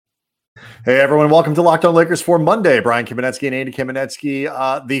Hey, everyone. Welcome to Locked On Lakers for Monday. Brian Kamenetsky and Andy Kamenetsky.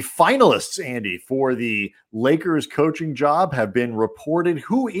 The finalists, Andy, for the Lakers coaching job have been reported.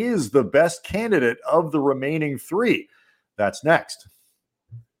 Who is the best candidate of the remaining three? That's next.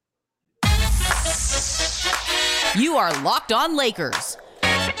 You are Locked On Lakers,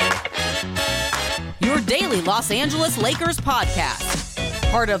 your daily Los Angeles Lakers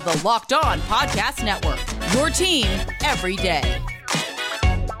podcast. Part of the Locked On Podcast Network, your team every day.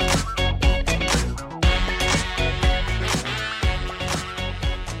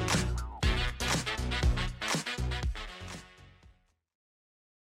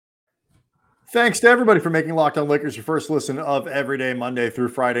 Thanks to everybody for making Locked On Lakers your first listen of every day, Monday through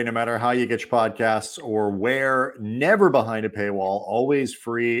Friday, no matter how you get your podcasts or where. Never behind a paywall, always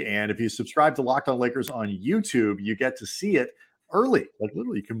free. And if you subscribe to Locked On Lakers on YouTube, you get to see it early. Like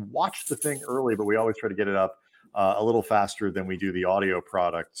literally, you can watch the thing early, but we always try to get it up a little faster than we do the audio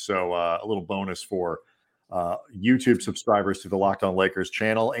product. So a little bonus for YouTube subscribers to the Locked On Lakers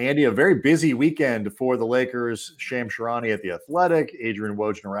channel. Andy, a very busy weekend for the Lakers. Shams Charania at The Athletic, Adrian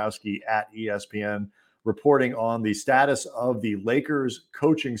Wojnarowski at ESPN reporting on the status of the Lakers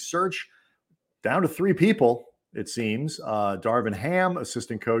coaching search. Down to three people, it seems. Darvin Ham,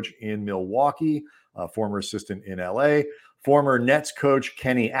 assistant coach in Milwaukee, former assistant in LA, former Nets coach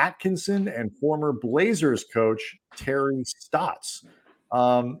Kenny Atkinson, and former Blazers coach Terry Stotts.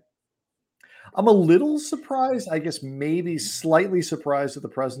 I'm a little surprised, I guess maybe slightly surprised at the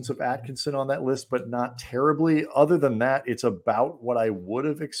presence of Atkinson on that list, but not terribly. Other than that, it's about what I would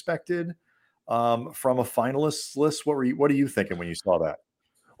have expected from a finalists list. What are you thinking when you saw that?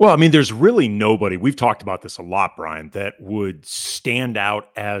 Well, I mean, there's really nobody, we've talked about this a lot, Brian, that would stand out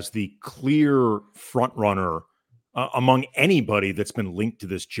as the clear front runner among anybody that's been linked to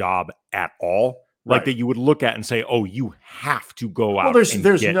this job at all. Like Right. that you would look at and say, oh, you have to go out.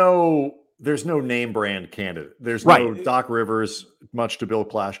 Well, there's no name brand candidate. There's Right. no Doc Rivers, much to Bill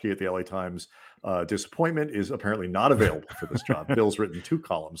Plaschke at the LA Times. Disappointment is apparently not available for this job. Bill's written 2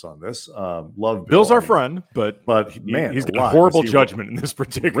 columns on this. Love Bill. Bill's our friend, but man, he's got horrible judgment in this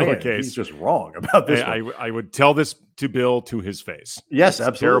particular case. He's just wrong about this. I would tell this to Bill to his face. Yes, It's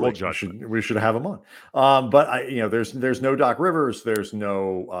absolutely. terrible judgment. We should have him on. But there's no Doc Rivers. There's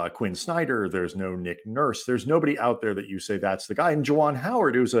no Quinn Snyder. There's no Nick Nurse. There's nobody out there that you say that's the guy. And Juwan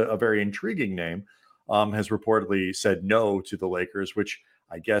Howard, who's a very intriguing name, has reportedly said no to the Lakers, which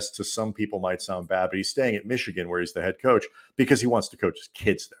I guess to some people might sound bad, but he's staying at Michigan where he's the head coach because he wants to coach his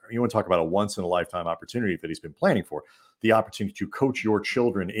kids there. You want to talk about a once in a lifetime opportunity that he's been planning for, the opportunity to coach your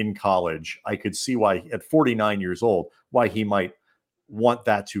children in college. I could see why at 49 years old, why he might want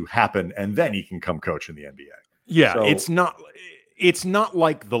that to happen. And then he can come coach in the NBA. Yeah. So, it's not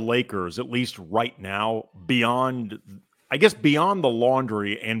like the Lakers, at least right now, beyond the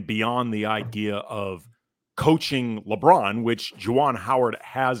laundry and beyond the idea of coaching LeBron, which Juwan Howard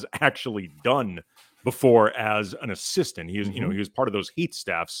has actually done before as an assistant. He was, he was part of those Heat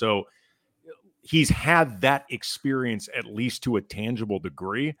staff. So he's had that experience at least to a tangible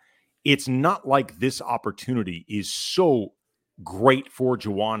degree. It's not like this opportunity is so great for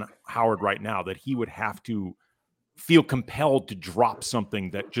Juwan Howard right now that he would have to feel compelled to drop something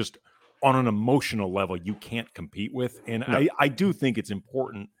that just on an emotional level you can't compete with. And no. I do think it's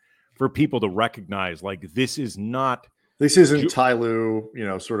important for people to recognize, like, this isn't Ty Lue,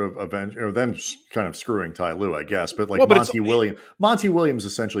 sort of avenge, or them kind of screwing Ty Lue, I guess. But Monty Williams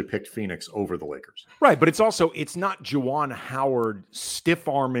essentially picked Phoenix over the Lakers. Right. But it's not Juwan Howard stiff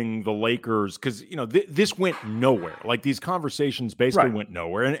arming the Lakers because, this went nowhere. Like, these conversations basically went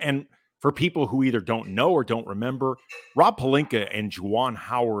nowhere. And for people who either don't know or don't remember, Rob Pelinka and Juwan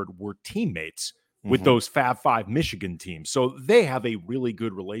Howard were teammates with those Fab Five Michigan teams. So they have a really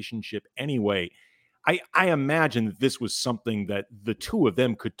good relationship anyway. I imagine that this was something that the two of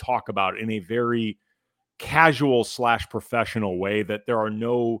them could talk about in a very casual / professional way, that there are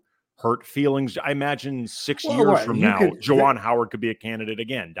no hurt feelings. I imagine 6 years from now, Juwan Howard could be a candidate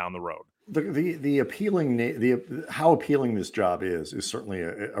again down the road. The appealing, how appealing this job is certainly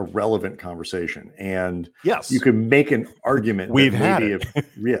a relevant conversation, and yes, you could make an argument. We've had it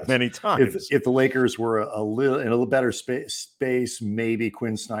many times. If the Lakers were a little better space, maybe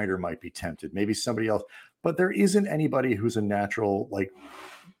Quinn Snyder might be tempted, maybe somebody else. But there isn't anybody who's a natural,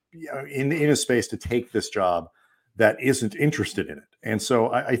 in a space to take this job that isn't interested in it. And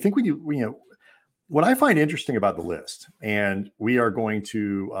so I think what I find interesting about the list, and we are going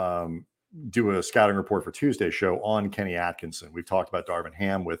to do a scouting report for Tuesday's show on Kenny Atkinson. We've talked about Darvin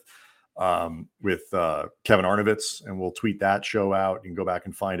Ham with Kevin Arnovitz, and we'll tweet that show out. You can go back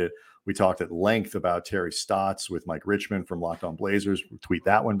and find it. We talked at length about Terry Stotts with Mike Richmond from Locked On Blazers. We'll tweet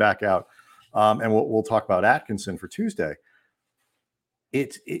that one back out. And we'll talk about Atkinson for Tuesday.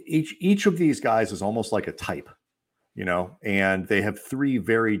 Each of these guys is almost like a type, and they have three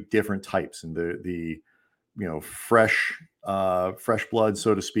very different types. And the fresh blood,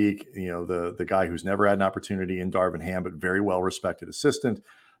 so to speak, the guy who's never had an opportunity in Darvin Ham, but very well respected assistant,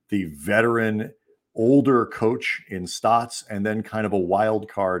 the veteran older coach in Stotts, and then kind of a wild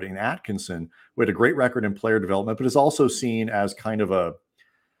card in Atkinson, who had a great record in player development, but is also seen as kind of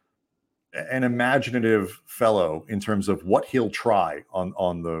an imaginative fellow in terms of what he'll try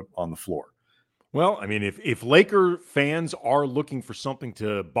on the floor. Well, I mean, if Laker fans are looking for something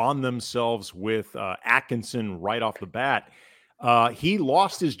to bond themselves with Atkinson right off the bat, he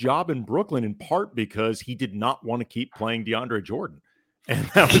lost his job in Brooklyn in part because he did not want to keep playing DeAndre Jordan. And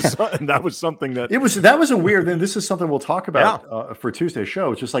that was something that was a weird thing. This is something we'll talk about for Tuesday's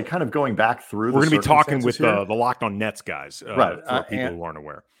show. It's just like kind of going back through. We're going to be talking with the Locked On Nets guys, right? For people who aren't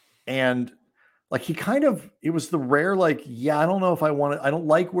aware. And like it was the rare, like, yeah, I don't know if I don't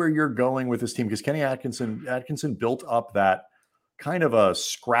like where you're going with this team, because Kenny Atkinson built up that kind of a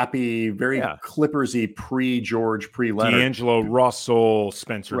scrappy, very Clippersy pre-George, pre-Leonard. D'Angelo Russell,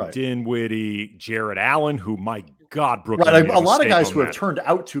 Spencer Dinwiddie, Jared Allen, who, my God, Brooklyn. Right, a lot of guys who have turned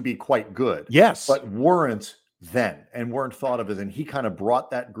out to be quite good. Yes. But weren't then and weren't thought of as, and he kind of brought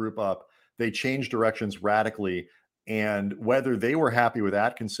that group up. They changed directions radically. And whether they were happy with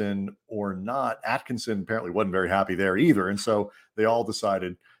Atkinson or not, Atkinson apparently wasn't very happy there either. And so they all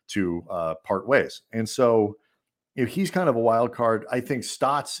decided to part ways. And so he's kind of a wild card. I think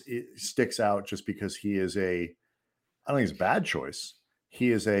Stotts sticks out just because he is I don't think he's a bad choice.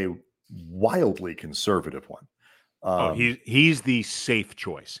 He is a wildly conservative one. He's the safe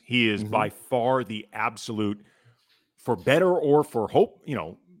choice. He is by far the absolute, for better or for hope,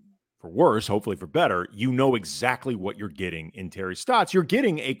 for worse, hopefully for better, exactly what you're getting in Terry Stotts. You're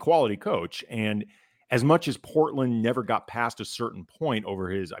getting a quality coach. And as much as Portland never got past a certain point over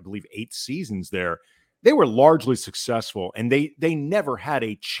his, I believe, 8 seasons there, they were largely successful, and they never had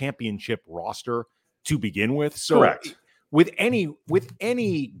a championship roster to begin with. So correct. With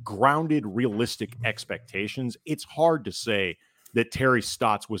any grounded, realistic expectations, it's hard to say that Terry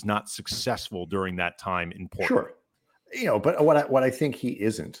Stotts was not successful during that time in Portland. Sure. But what I think he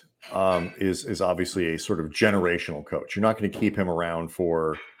isn't is obviously a sort of generational coach. You're not going to keep him around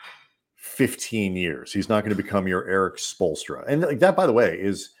for 15 years. He's not going to become your Eric Spoelstra. And like that, by the way,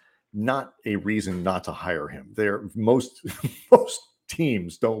 is not a reason not to hire him. Most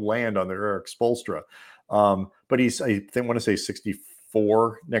teams don't land on their Eric Spoelstra. But he's, I want to say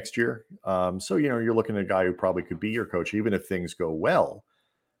 64 next year. So, you're looking at a guy who probably could be your coach, even if things go well.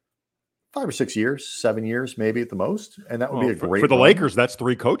 5 or 6 years, 7 years, maybe at the most. And that would be a great for the Lakers. That's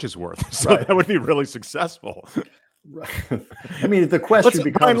 3 coaches worth. So that would be really successful. Right. I mean, the question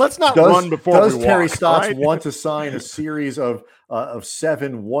becomes: Brian, let's not run before does we walk, Terry Stotts right? want to sign a series of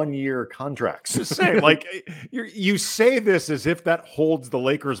 7 one-year contracts? Just saying, like you say this as if that holds the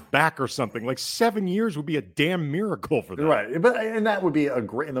Lakers back or something. Like 7 years would be a damn miracle for them, right? And that would be a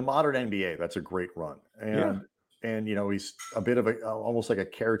great in the modern NBA. That's a great run, and he's a bit of almost like a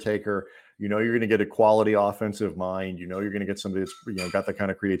caretaker. You're going to get a quality offensive mind. You're going to get somebody that's got that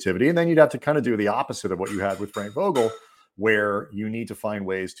kind of creativity. And then you'd have to kind of do the opposite of what you had with Frank Vogel, where you need to find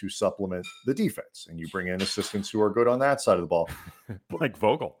ways to supplement the defense. And you bring in assistants who are good on that side of the ball. Like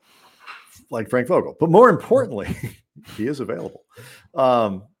Frank Vogel. But more importantly, he is available.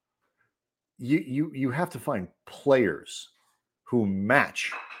 You have to find players who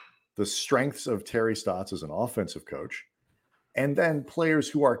match the strengths of Terry Stotts as an offensive coach, and then players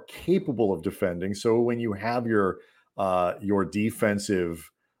who are capable of defending. So when you have your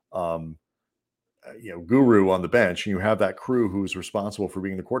defensive guru on the bench, and you have that crew who's responsible for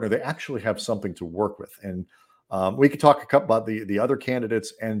being the coordinator, they actually have something to work with. And we could talk about the other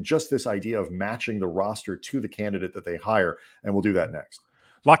candidates and just this idea of matching the roster to the candidate that they hire. And we'll do that next.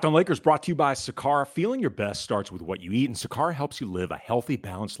 Locked On Lakers brought to you by Sakara. Feeling your best starts with what you eat, and Sakara helps you live a healthy,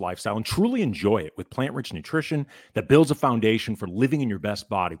 balanced lifestyle and truly enjoy it with plant-rich nutrition that builds a foundation for living in your best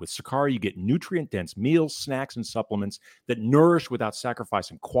body. With Sakara, you get nutrient-dense meals, snacks, and supplements that nourish without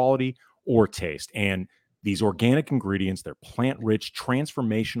sacrificing quality or taste. And these organic ingredients, they're plant-rich,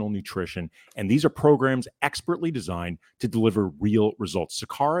 transformational nutrition, and these are programs expertly designed to deliver real results.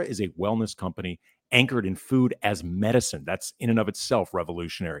 Sakara is a wellness company anchored in food as medicine. That's in and of itself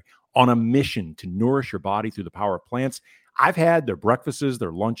revolutionary. On a mission to nourish your body through the power of plants. I've had their breakfasts,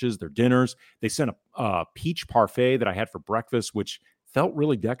 their lunches, their dinners. They sent a peach parfait that I had for breakfast, which felt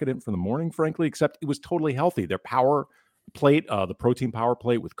really decadent for the morning, frankly, except it was totally healthy. Their power plate, the protein power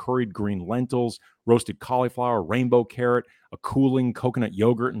plate with curried green lentils, roasted cauliflower, rainbow carrot, a cooling coconut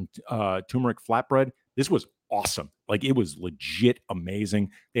yogurt, and turmeric flatbread. This was awesome. Like, it was legit amazing.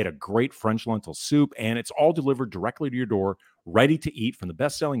 They had a great French lentil soup, and it's all delivered directly to your door, ready to eat. From the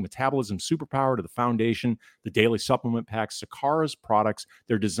best-selling Metabolism Superpower to the Foundation, the daily supplement packs, Sakara's products,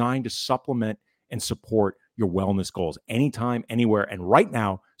 they're designed to supplement and support your wellness goals anytime, anywhere. And right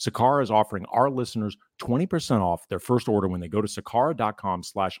now, Sakara is offering our listeners 20% off their first order when they go to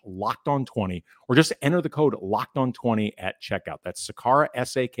sakara.com/lockedon20, or just enter the code lockedon20 at checkout. That's Sakara,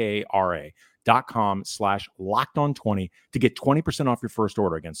 SAKRA.com/lockedon20 to get 20% off your first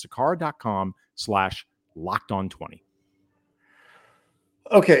order. Again, sakara.com/lockedon20.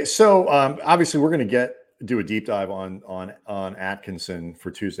 Okay, so obviously we're going to do a deep dive on Atkinson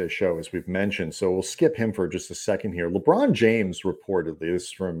for Tuesday's show, as we've mentioned. So we'll skip him for just a second here. LeBron James reportedly, this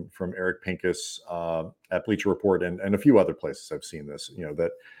is from Eric Pincus at Bleacher Report and a few other places I've seen this,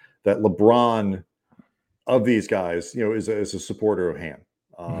 that LeBron, of these guys, is a supporter of Ham,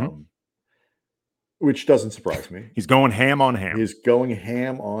 which doesn't surprise me. He's going ham on ham. He's going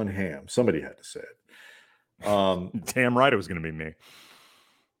ham on ham. Somebody had to say it. Damn right it was going to be me.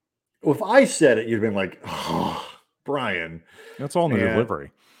 Well, if I said it, you'd have been like, oh, Brian. That's all in the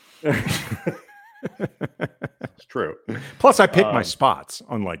delivery. It's true. Plus, I pick my spots,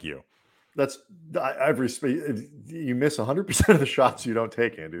 unlike you. You miss 100% of the shots you don't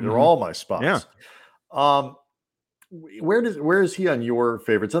take, Andy. They're all my spots. Yeah. Where is he on your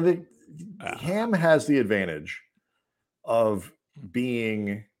favorites? I think Ham has the advantage of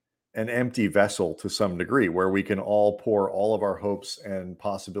being an empty vessel to some degree, where we can all pour all of our hopes and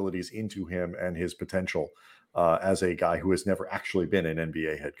possibilities into him and his potential as a guy who has never actually been an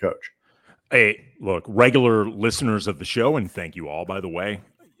NBA head coach. Hey, look, regular listeners of the show, and thank you all, by the way,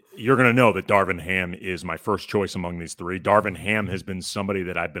 you're going to know that Darvin Ham is my first choice among these three. Darvin Ham has been somebody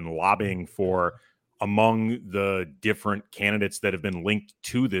that I've been lobbying for among the different candidates that have been linked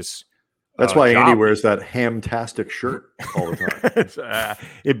to this. That's why Andy wears that ham-tastic shirt all the time.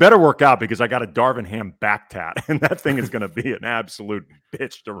 It better work out, because I got a Darvin Ham back tat, and that thing is going to be an absolute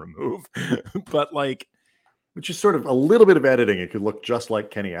bitch to remove. But which is sort of a little bit of editing. It could look just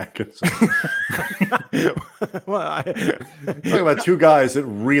like Kenny Atkinson. Well, talking about two guys that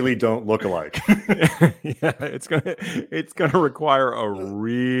really don't look alike. Yeah, it's gonna require a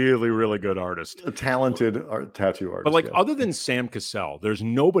really, really good artist, a talented tattoo artist. But other than Sam Cassell, there's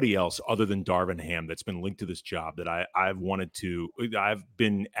nobody else other than Darvin Ham that's been linked to this job that I've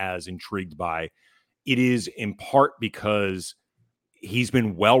been as intrigued by. It is in part because he's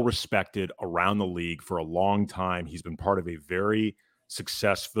been well respected around the league for a long time. He's been part of a very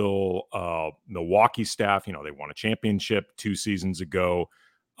successful Milwaukee staff. They won a championship 2 seasons ago.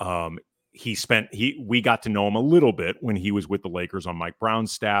 We got to know him a little bit when he was with the Lakers on Mike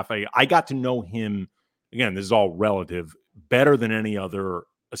Brown's staff. I got to know him, again, this is all relative, better than any other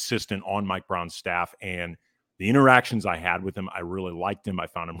assistant on Mike Brown's staff. And the interactions I had with him, I really liked him. I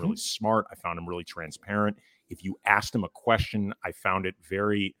found him really smart. I found him really transparent. If you asked him a question, I found it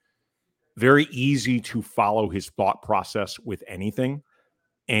very, very easy to follow his thought process with anything.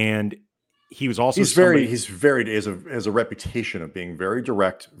 And he was also has a reputation of being very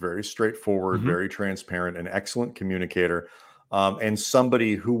direct, very straightforward, very transparent, an excellent communicator, and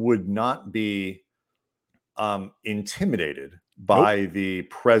somebody who would not be intimidated by the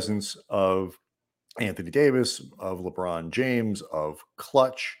presence of Anthony Davis, of LeBron James, of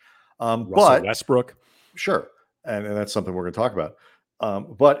Clutch, Russell Westbrook. Sure. And that's something we're going to talk about.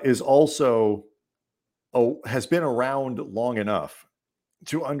 But is also has been around long enough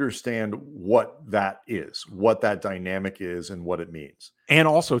to understand what that is, what that dynamic is, and what it means. And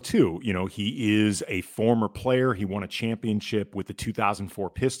also, too, he is a former player. He won a championship with the 2004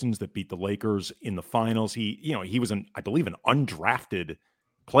 Pistons that beat the Lakers in the finals. He was I believe, an undrafted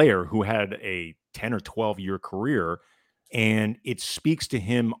player who had a 10 or 12-year career. And it speaks to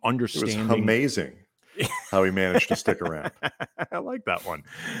him understanding. It was amazing how he managed to stick around. I like that one.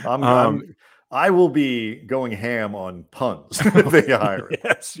 I will be going ham on puns if they hire him.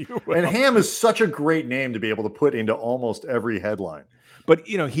 Yes, you will. And Ham is such a great name to be able to put into almost every headline. But,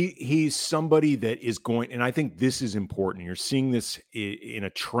 he's somebody that is going, and I think this is important. You're seeing this in a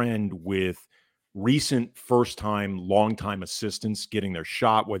trend with recent first-time, long-time assistants getting their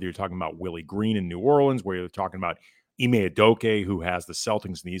shot, whether you're talking about Willie Green in New Orleans, whether you're talking about Ime Udoka, who has the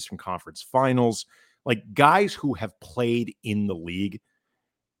Celtics in the Eastern Conference Finals. Like, guys who have played in the league,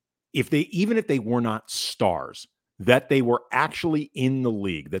 even if they were not stars, that they were actually in the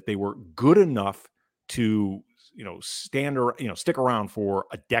league, that they were good enough to, stick around for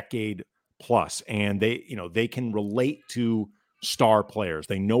a decade plus, and they can relate to star players.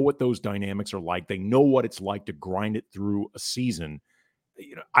 They know what those dynamics are like. They know what it's like to grind it through a season.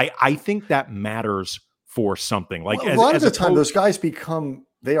 You know, I think that matters for something. Like a lot of the time, those guys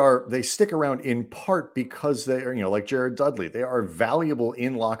they stick around in part because they are, like Jared Dudley, they are valuable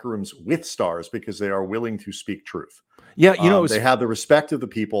in locker rooms with stars because they are willing to speak truth. Yeah, they have the respect of the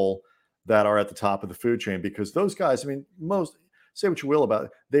people that are at the top of the food chain, because those guys, I mean, say what you will about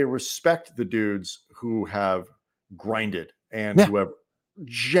it, they respect the dudes who have grinded and who have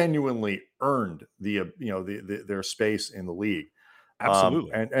genuinely earned their space in the league.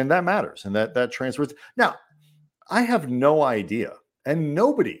 Absolutely. And that matters, and that transfers. Now, I have no idea, and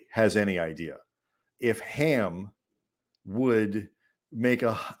nobody has any idea, if Ham would make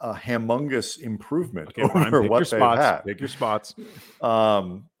a humongous improvement over what they've had. Pick your spots.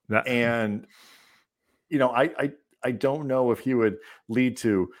 And I don't know if he would lead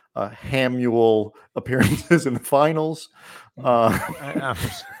to Hamuel appearances in the finals. I'm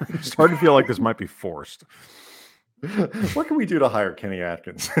starting to feel like this might be forced. What can we do to hire Kenny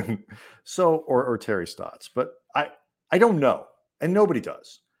Atkinson? or Terry Stotts? But I don't know, and nobody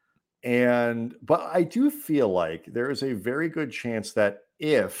does. But I do feel like there is a very good chance that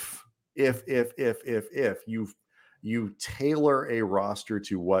if you tailor a roster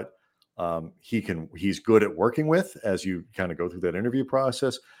to what he's good at working with, as you kind of go through that interview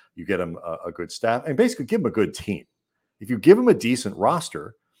process, you get him a good staff, and basically give him a good team. If you give him a decent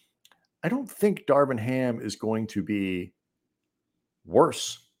roster, I don't think Darvin Ham is going to be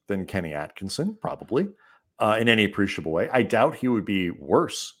worse than Kenny Atkinson, probably, in any appreciable way. I doubt he would be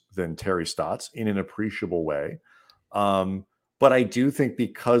worse than Terry Stotts in an appreciable way. But I do think,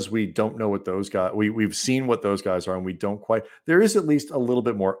 because we don't know what those guys, we've seen what those guys are, and we don't quite, there is at least a little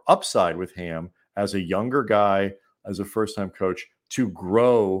bit more upside with Ham as a younger guy, as a first-time coach, to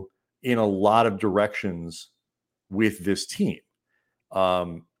grow in a lot of directions with this team.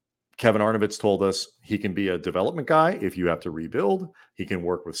 Kevin Arnovitz told us he can be a development guy if you have to rebuild. He can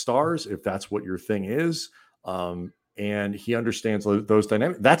work with stars if that's what your thing is. And he understands those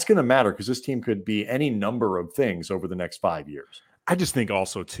dynamics. That's going to matter, because this team could be any number of things over the next 5 years. I just think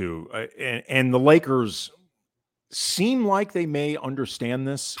also, too, and the Lakers seem like they may understand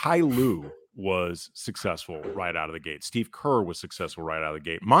this. Ty Lue was successful right out of the gate. Steve Kerr was successful right out of the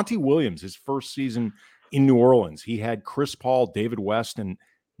gate. Monty Williams, his first season in New Orleans, he had Chris Paul, David West, and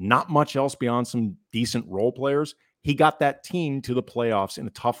not much else beyond some decent role players. He got that team to the playoffs in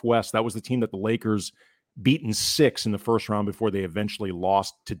a tough West. That was the team that the Lakers beat in 6 in the first round before they eventually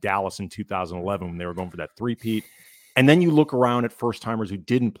lost to Dallas in 2011 when they were going for that three-peat. And then you look around at first-timers who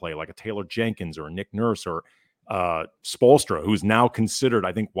didn't play, like a Taylor Jenkins or a Nick Nurse or Spoelstra, who's now considered,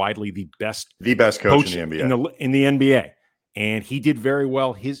 I think, widely the best coach in the NBA. In the NBA. And he did very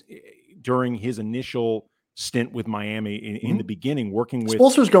well during his initial stint with Miami in the beginning, working with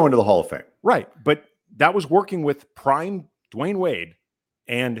Spoelstra's going to the Hall of Fame. Right. But that was working with prime Dwayne Wade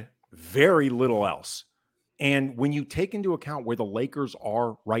and very little else. And when you take into account where the Lakers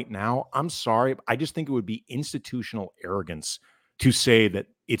are right now, I'm sorry, I just think it would be institutional arrogance to say that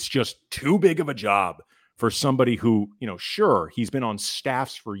it's just too big of a job for somebody who, sure, he's been on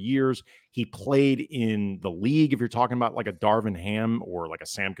staffs for years. He played in the league, if you're talking about like a Darvin Ham or like a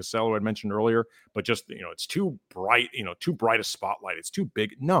Sam Cassell I'd mentioned earlier, but just, it's too bright, too bright a spotlight. It's too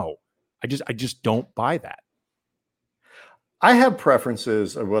big. No, I just don't buy that. I have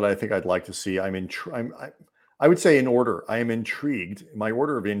preferences of what I think I'd like to see. I would say in order. I am intrigued. My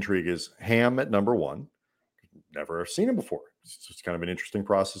order of intrigue is Ham at number 1. Never have seen him before. It's just kind of an interesting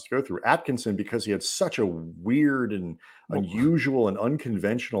process to go through. Atkinson, because he had such a weird and unusual and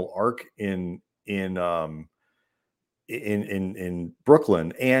unconventional arc in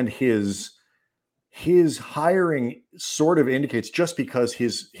Brooklyn, and his hiring sort of indicates, just because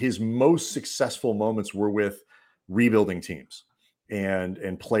his most successful moments were with rebuilding teams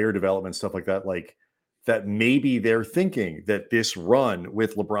and player development, stuff like that, that maybe they're thinking that this run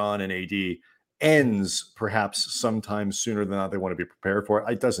with LeBron and AD ends perhaps sometime sooner than not. They want to be prepared for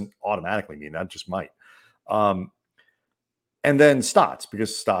it. It doesn't automatically mean that, just might. And then Stotts,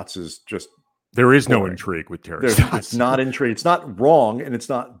 because Stotts is just, there is no intrigue with Terry Stotts. It's not intrigue. It's not wrong, and it's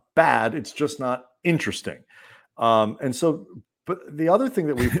not bad. It's just not interesting. And so, but the other thing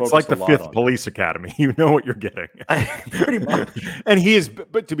that we focus, it's like the a lot 5th on, Police Academy. You know what you're getting. Pretty much. And he is,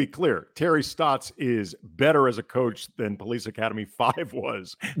 but to be clear, Terry Stotts is better as a coach than Police Academy 5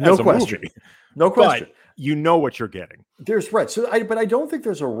 was. No question. No question. But you know what you're getting. There's right. But I don't think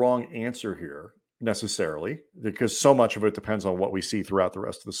there's a wrong answer here necessarily, because so much of it depends on what we see throughout the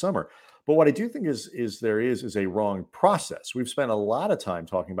rest of the summer. But what I do think is there is a wrong process. We've spent a lot of time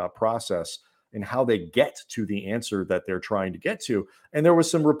talking about process and how they get to the answer that they're trying to get to. And there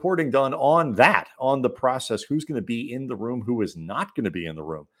was some reporting done on that, on the process, who's going to be in the room, who is not going to be in the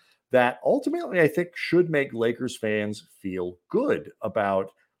room, that ultimately I think should make Lakers fans feel good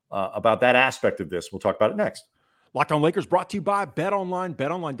about that aspect of this. We'll talk about it next. Locked On Lakers brought to you by BetOnline.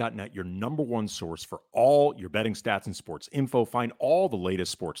 BetOnline.net, your number one source for all your betting stats and sports info. Find all the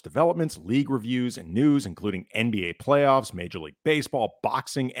latest sports developments, league reviews, and news, including NBA playoffs, Major League Baseball,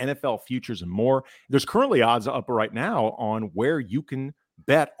 boxing, NFL futures, and more. There's currently odds up right now on where you can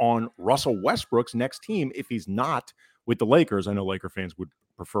bet on Russell Westbrook's next team if he's not with the Lakers. I know Laker fans would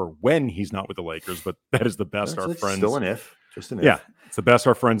prefer when he's not with the Lakers, but that is the best our friends. Still an if. Just an if. Yeah, it's the best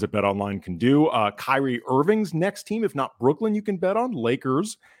our friends at BetOnline can do. Kyrie Irving's next team, if not Brooklyn, you can bet on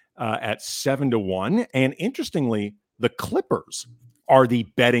Lakers at 7-1. And interestingly, the Clippers are the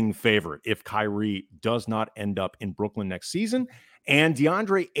betting favorite if Kyrie does not end up in Brooklyn next season. And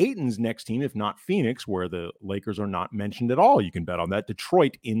DeAndre Ayton's next team, if not Phoenix, where the Lakers are not mentioned at all, you can bet on that.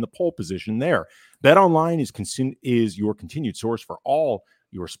 Detroit in the pole position there. BetOnline is your continued source for all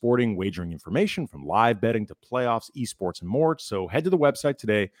your sporting wagering information, from live betting to playoffs, esports, and more. So head to the website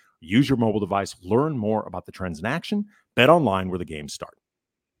today, use your mobile device, learn more about the trends in action. Bet online where the games start.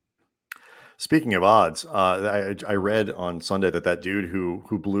 Speaking of odds, I read on Sunday that dude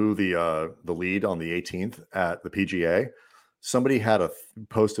who blew the lead on the 18th at the PGA, somebody had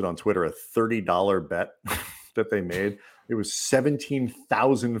posted on Twitter a $30 bet that they made. It was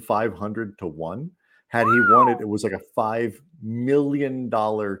 17,500 to 1. Had he won it, it was like a $5 million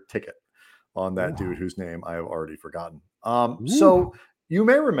ticket on that dude whose name I have already forgotten. So you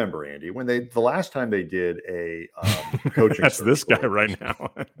may remember, Andy, when the last time they did a coaching. That's this guy right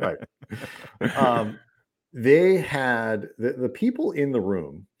now. Right. They had the people in the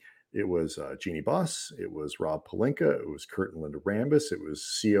room. It was Jeannie Buss. It was Rob Pelinka. It was Kurt and Linda Rambis. It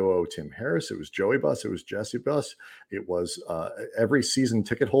was COO Tim Harris. It was Joey Buss. It was Jesse Buss. It was every season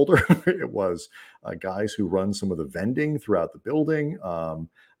ticket holder. It was guys who run some of the vending throughout the building.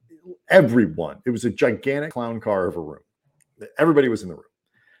 Everyone. It was a gigantic clown car of a room. Everybody was in the room.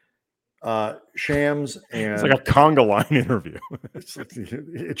 Shams and it's like a conga line interview.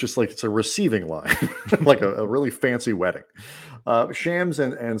 it's just like it's a receiving line, like a really fancy wedding. Shams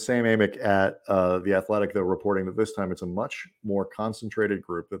and Sam Amick at the Athletic, though, reporting that this time it's a much more concentrated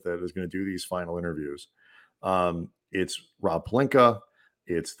group that is going to do these final interviews. It's Rob Pelinka,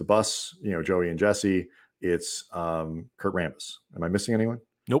 it's the Buss, Joey and Jesse, it's Kurt Rambis. Am I missing anyone?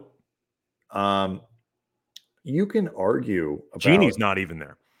 Nope. You can argue about Jeannie's not even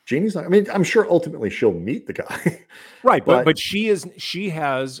there. Jeannie's not. I mean, I'm sure ultimately she'll meet the guy. Right. But she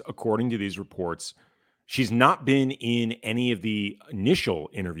has, according to these reports, she's not been in any of the initial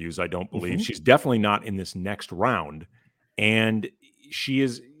interviews, I don't believe. Mm-hmm. She's definitely not in this next round. And she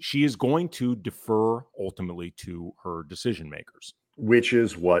is going to defer ultimately to her decision makers. Which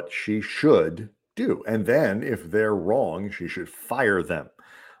is what she should do. And then if they're wrong, she should fire them.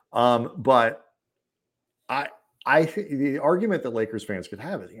 But I think the argument that Lakers fans could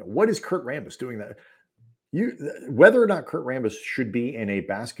have is, what is Kurt Rambis doing that? Whether or not Kurt Rambis should be in a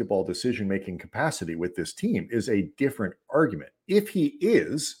basketball decision-making capacity with this team is a different argument. If he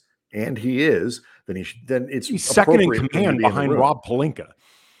is, and he is, then he's second in command behind Rob Pelinka.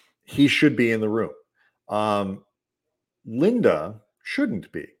 He should be in the room. Linda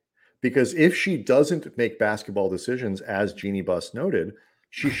shouldn't be, because if she doesn't make basketball decisions, as Jeannie Buss noted,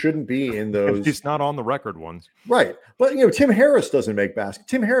 she shouldn't be in those. She's not on the record ones. Right. But, Tim Harris doesn't make basketball.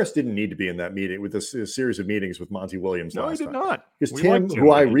 Tim Harris didn't need to be in that meeting with this series of meetings with Monty Williams last time. No, he did not. Because Tim,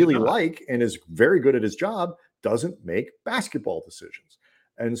 who I really like and is very good at his job, doesn't make basketball decisions.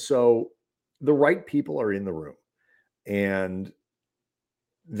 And so the right people are in the room. And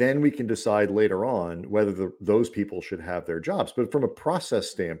then we can decide later on whether those people should have their jobs. But from a process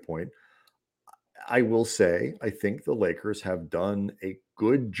standpoint, I will say, I think the Lakers have done a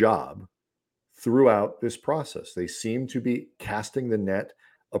good job throughout this process. They seem to be casting the net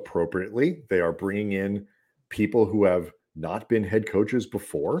appropriately. They are bringing in people who have not been head coaches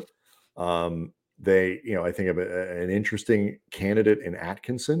before. I think of an interesting candidate in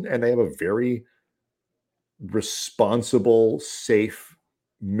Atkinson, and they have a very responsible, safe,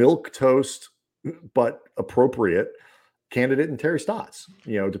 milquetoast, but appropriate candidate in Terry Stotts,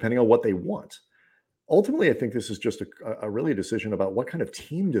 depending on what they want. Ultimately, I think this is just a really decision about what kind of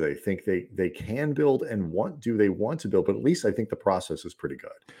team do they think they can build and do they want to build. But at least I think the process is pretty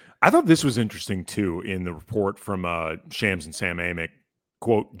good. I thought this was interesting, too, in the report from Shams and Sam Amick.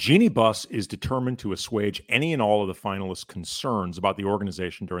 Quote, Jeannie Buss is determined to assuage any and all of the finalists' concerns about the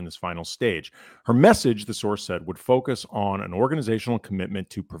organization during this final stage. Her message, the source said, would focus on an organizational commitment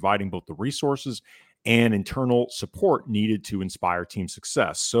to providing both the resources and internal support needed to inspire team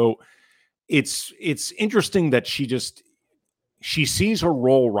success. So it's interesting that she sees her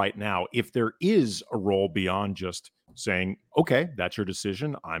role right now. If there is a role beyond just saying, okay, that's your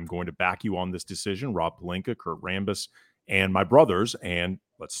decision, I'm going to back you on this decision, Rob Pelinka, Kurt Rambis, and my brothers, and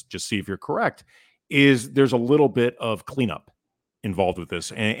let's just see if you're correct, there's a little bit of cleanup involved with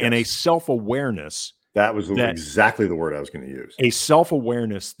this and a self-awareness. That was exactly the word I was going to use. A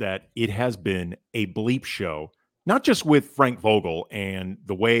self-awareness that it has been a bleep show, not just with Frank Vogel and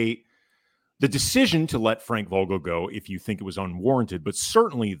the decision to let Frank Vogel go if you think it was unwarranted, but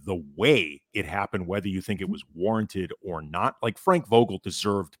certainly the way it happened, whether you think it was warranted or not. Like, Frank Vogel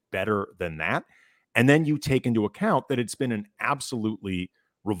deserved better than that. And then you take into account that it's been an absolutely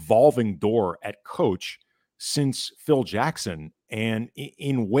revolving door at coach since Phil Jackson, and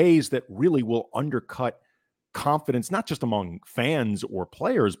in ways that really will undercut confidence, not just among fans or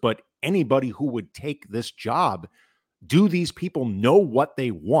players, but anybody who would take this job. Do these people know what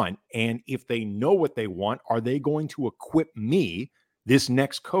they want? And if they know what they want, are they going to equip me, this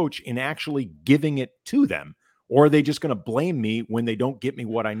next coach, in actually giving it to them? Or are they just going to blame me when they don't get me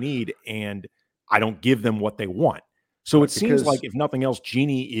what I need and I don't give them what they want? So it seems like, if nothing else,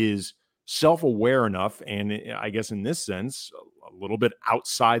 Jeannie is self-aware enough, and I guess in this sense, a little bit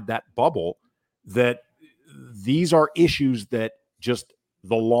outside that bubble, that these are issues that just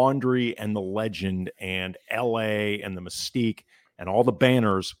the laundry and the legend and LA and the mystique and all the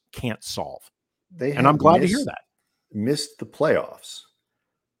banners can't solve. And I'm glad to hear that. Missed the playoffs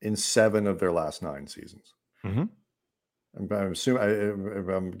in 7 of their last 9 seasons. Mm-hmm. I'm assuming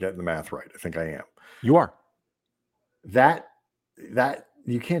I'm getting the math right. I think I am. You are. That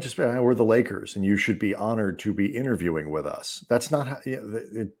you can't just be, we're the Lakers and you should be honored to be interviewing with us. That's not how,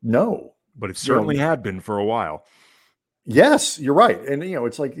 no. But it certainly had been for a while. Yes, you're right. And,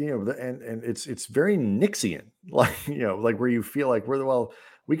 it's like, and it's very Nixian, like, like where you feel like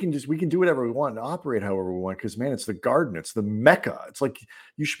we can do whatever we want and operate however we want. Cause man, it's the Garden, it's the Mecca. It's like,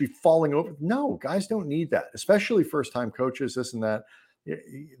 you should be falling over. No, guys don't need that, especially first-time coaches, this and that.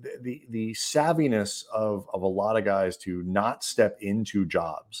 The savviness of a lot of guys to not step into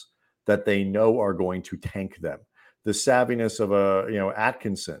jobs that they know are going to tank them. The savviness of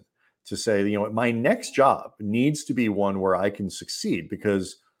Atkinson to say, my next job needs to be one where I can succeed,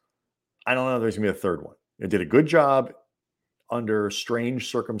 because I don't know there's gonna be a third one. I did a good job under strange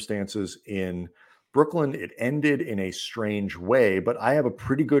circumstances in Brooklyn. It ended in a strange way, but I have a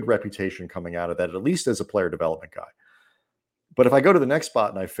pretty good reputation coming out of that, at least as a player development guy. But if I go to the next spot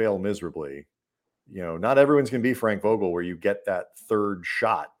and I fail miserably, not everyone's going to be Frank Vogel, where you get that third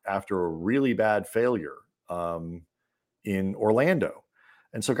shot after a really bad failure in Orlando.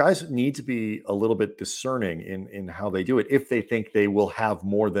 And so guys need to be a little bit discerning in how they do it if they think they will have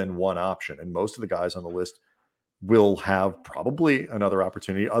more than one option. And most of the guys on the list will have probably another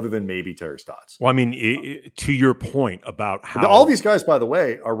opportunity other than maybe Terry Stotts. Well, I mean, to your point about how all these guys, by the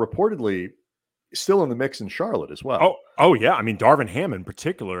way, are reportedly still in the mix in Charlotte as well. Oh yeah. I mean, Darvin Ham in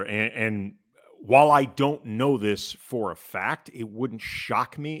particular. And while I don't know this for a fact, it wouldn't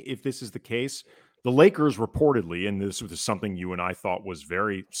shock me if this is the case. The Lakers reportedly, and this was something you and I thought was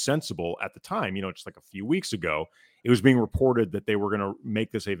very sensible at the time, just like a few weeks ago, it was being reported that they were going to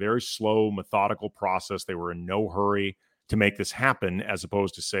make this a very slow, methodical process. They were in no hurry to make this happen, as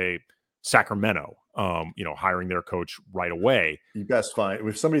opposed to, say, Sacramento, hiring their coach right away. You best find,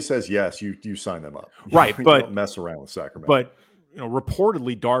 if somebody says yes, you sign them up. Right. You but don't mess around with Sacramento. But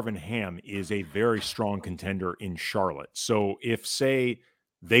reportedly Darvin Ham is a very strong contender in Charlotte. So if, say,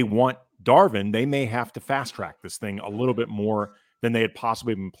 they want Darvin, they may have to fast track this thing a little bit more than they had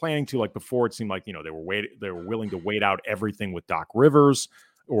possibly been planning to. Like before, it seemed like, they were willing to wait out everything with Doc Rivers,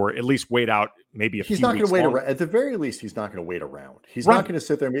 or at least wait out maybe a few weeks. He's not going to wait around. At the very least, he's not going to wait around. He's not going to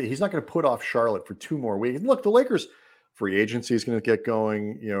sit there. He's not going to put off Charlotte for 2 more weeks. Look, the Lakers free agency is going to get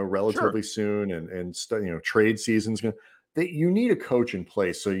going, relatively soon, and trade season's going to. You need a coach in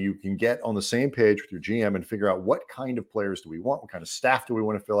place so you can get on the same page with your GM and figure out what kind of players do we want, what kind of staff do we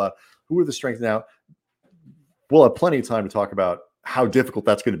want to fill out, who are the strengths. Now, we'll have plenty of time to talk about how difficult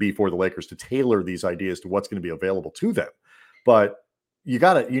that's going to be for the Lakers to tailor these ideas to what's going to be available to them. But you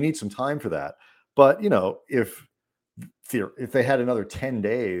need some time for that. But, if they had another 10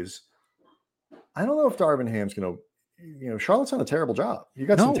 days, I don't know if Darvin Ham's going to, Charlotte's done a terrible job. You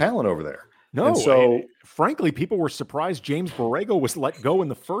got some talent over there. No, and so frankly, people were surprised James Borrego was let go in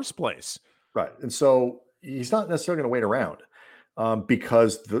the first place. Right. And so he's not necessarily going to wait around.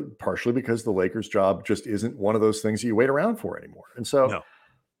 partially because the Lakers job just isn't one of those things that you wait around for anymore. And so, No.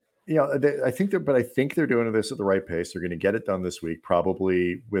 I think they're doing this at the right pace. They're going to get it done this week,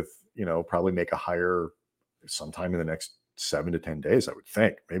 probably probably make a hire sometime in the next 7 to 10 days, I would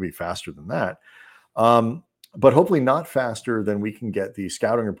think, maybe faster than that. But hopefully not faster than we can get the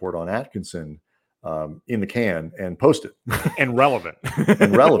scouting report on Atkinson in the can and post it. And relevant.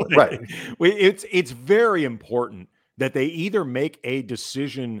 Right. It's very important that they either make a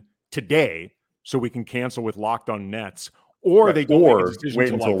decision today so we can cancel with Locked On Nets, or they don't make a decision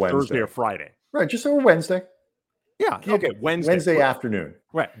wait until like Thursday or Friday. Right, just over Wednesday. Yeah, okay, Wednesday afternoon.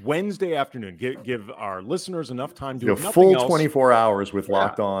 Right, Wednesday afternoon. Give our listeners enough time to do a full 24 hours with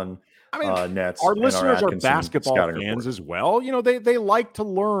Locked On Nets. Our listeners are basketball fans as well. They like to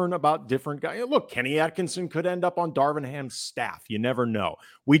learn about different guys. Look, Kenny Atkinson could end up on Darvin Ham's staff. You never know.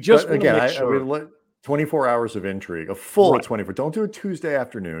 We just again, 24 hours of intrigue, a full 24. Don't do it Tuesday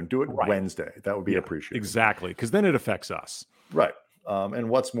afternoon. Do it Wednesday. That would be appreciated. Exactly, because then it affects us. Right. And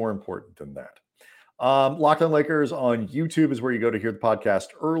what's more important than that? Locked On Lakers on YouTube is where you go to hear the podcast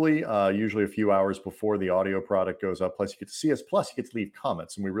early, usually a few hours before the audio product goes up. Plus, you get to see us. Plus, you get to leave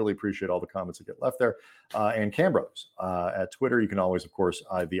comments, and we really appreciate all the comments that get left there. And Cam Brothers at Twitter. You can always, of course,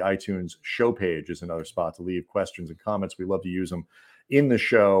 the iTunes show page is another spot to leave questions and comments. We love to use them in the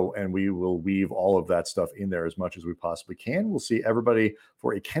show, and we will weave all of that stuff in there as much as we possibly can. We'll see everybody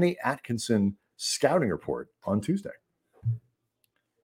for a Kenny Atkinson scouting report on Tuesday.